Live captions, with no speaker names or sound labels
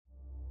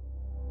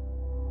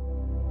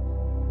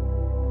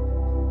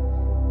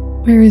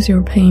Where is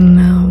your pain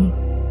now?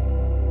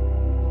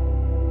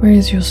 Where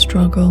is your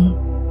struggle?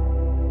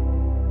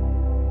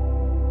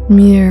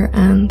 Mere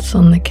ants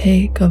on the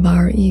cake of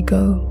our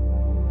ego,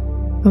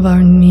 of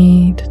our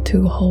need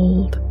to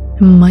hold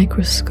a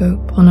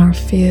microscope on our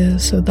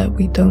fears so that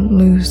we don't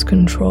lose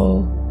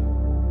control,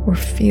 or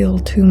feel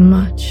too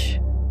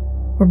much,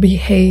 or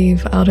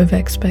behave out of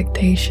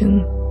expectation.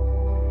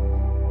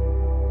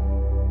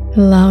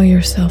 Allow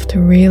yourself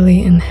to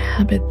really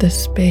inhabit the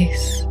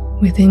space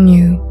within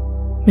you.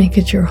 Make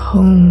it your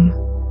home,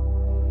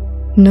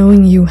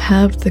 knowing you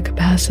have the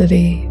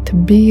capacity to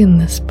be in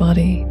this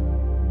body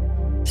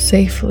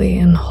safely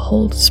and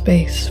hold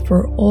space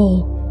for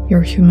all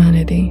your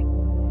humanity.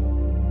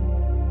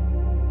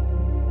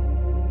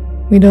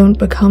 We don't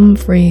become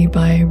free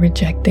by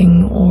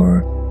rejecting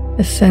or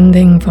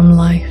ascending from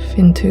life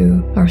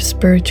into our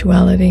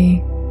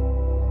spirituality.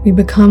 We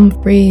become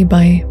free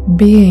by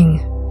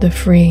being the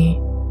free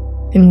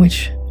in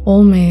which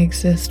all may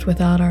exist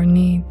without our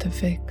need to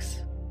fix.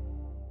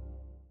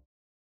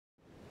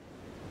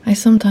 I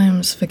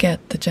sometimes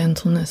forget the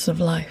gentleness of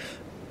life.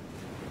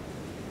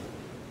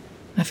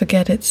 I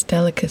forget its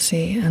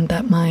delicacy and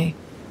that my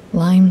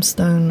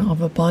limestone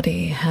of a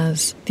body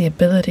has the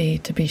ability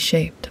to be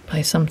shaped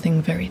by something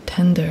very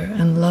tender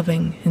and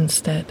loving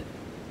instead.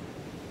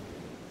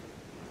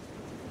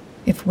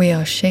 If we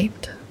are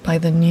shaped by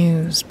the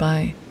news,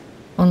 by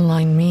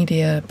online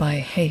media, by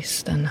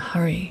haste and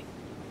hurry,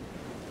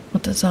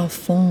 what does our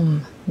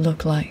form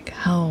look like?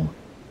 How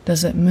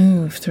does it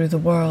move through the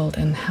world,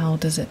 and how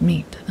does it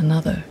meet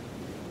another?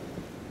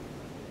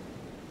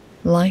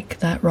 Like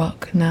that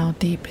rock now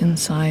deep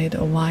inside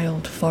a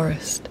wild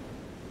forest,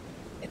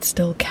 it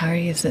still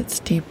carries its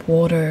deep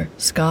water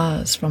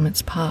scars from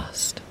its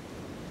past.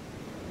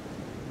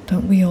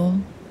 Don't we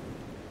all?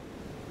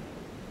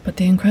 But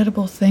the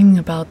incredible thing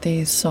about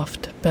these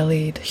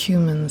soft-bellied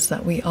humans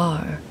that we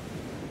are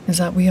is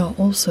that we are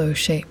also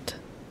shaped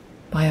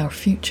by our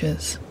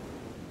futures.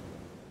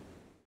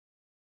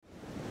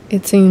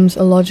 It seems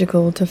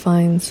illogical to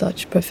find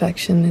such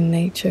perfection in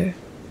nature,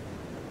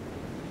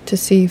 to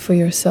see for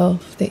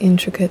yourself the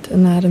intricate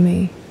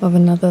anatomy of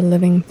another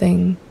living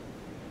thing,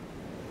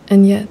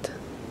 and yet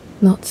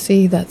not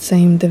see that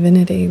same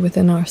divinity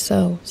within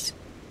ourselves.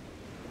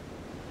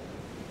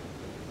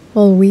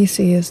 All we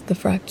see is the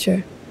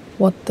fracture,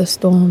 what the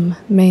storm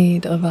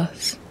made of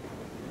us.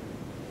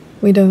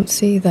 We don't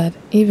see that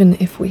even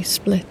if we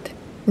split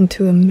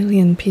into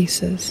 1,000,000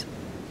 pieces,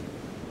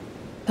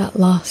 that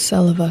last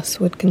cell of us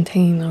would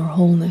contain our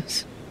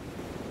wholeness.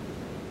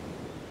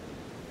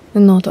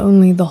 And not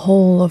only the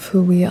whole of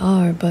who we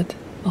are, but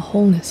a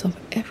wholeness of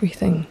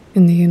everything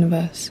in the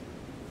universe.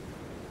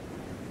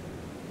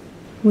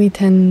 We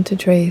tend to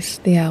trace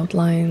the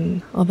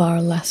outline of our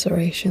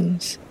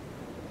lacerations,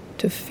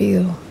 to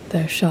feel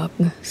their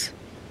sharpness,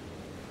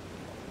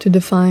 to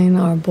define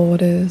our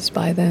borders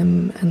by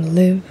them and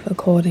live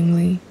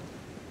accordingly.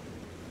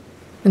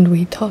 And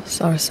we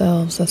toss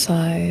ourselves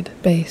aside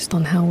based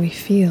on how we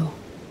feel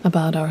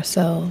about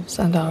ourselves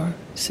and our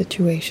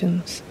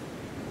situations.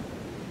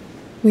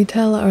 We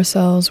tell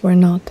ourselves we're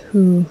not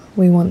who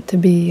we want to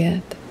be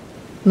yet,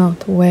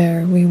 not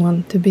where we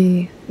want to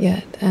be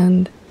yet,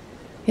 and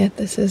yet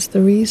this is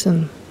the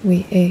reason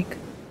we ache.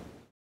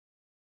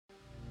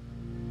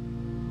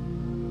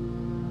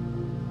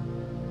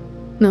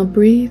 Now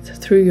breathe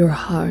through your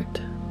heart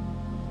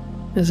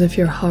as if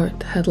your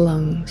heart had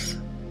lungs.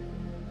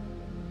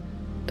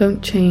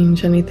 Don't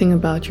change anything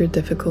about your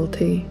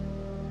difficulty.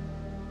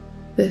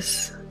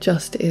 This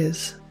just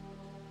is.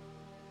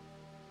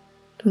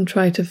 Don't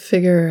try to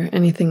figure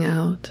anything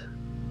out.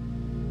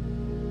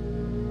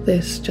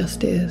 This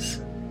just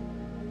is.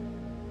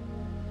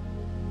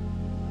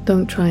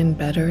 Don't try and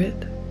better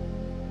it.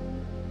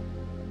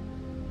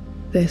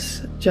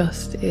 This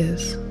just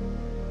is.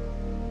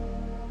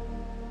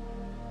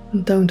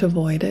 And don't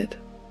avoid it,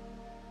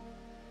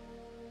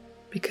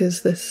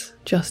 because this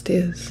just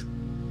is.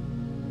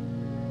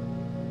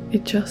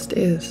 It just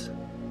is.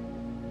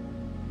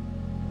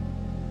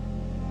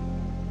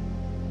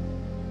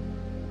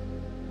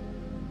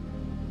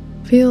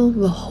 Feel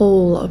the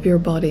whole of your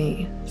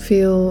body.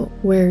 Feel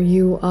where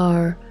you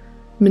are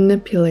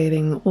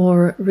manipulating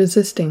or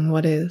resisting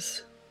what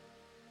is.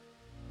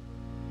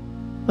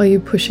 Are you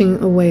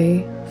pushing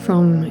away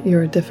from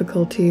your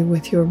difficulty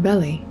with your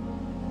belly?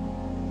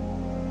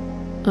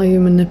 Are you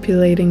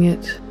manipulating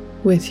it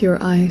with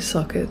your eye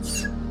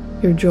sockets,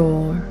 your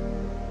jaw,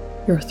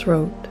 your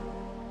throat?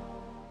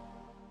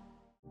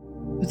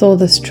 With all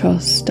this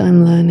trust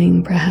I'm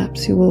learning,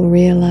 perhaps you will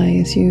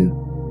realize you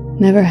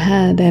never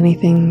had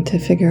anything to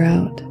figure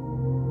out,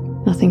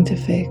 nothing to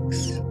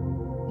fix,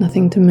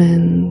 nothing to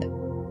mend,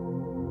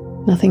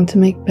 nothing to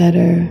make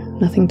better,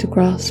 nothing to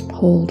grasp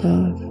hold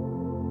of,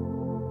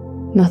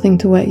 nothing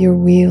to wet your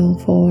wheel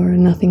for,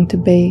 nothing to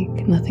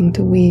bake, nothing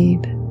to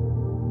weed,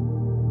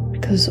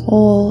 because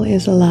all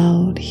is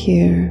allowed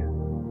here,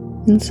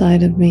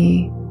 inside of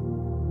me,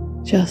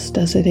 just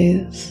as it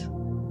is.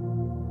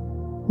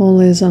 All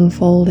is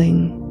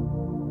unfolding,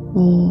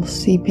 all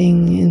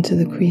seeping into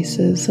the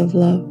creases of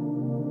love.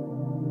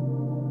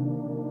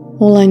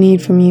 All I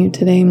need from you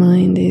today,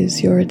 mind,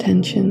 is your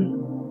attention,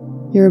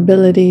 your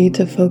ability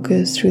to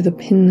focus through the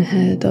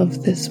pinhead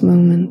of this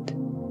moment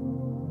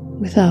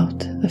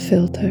without a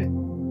filter.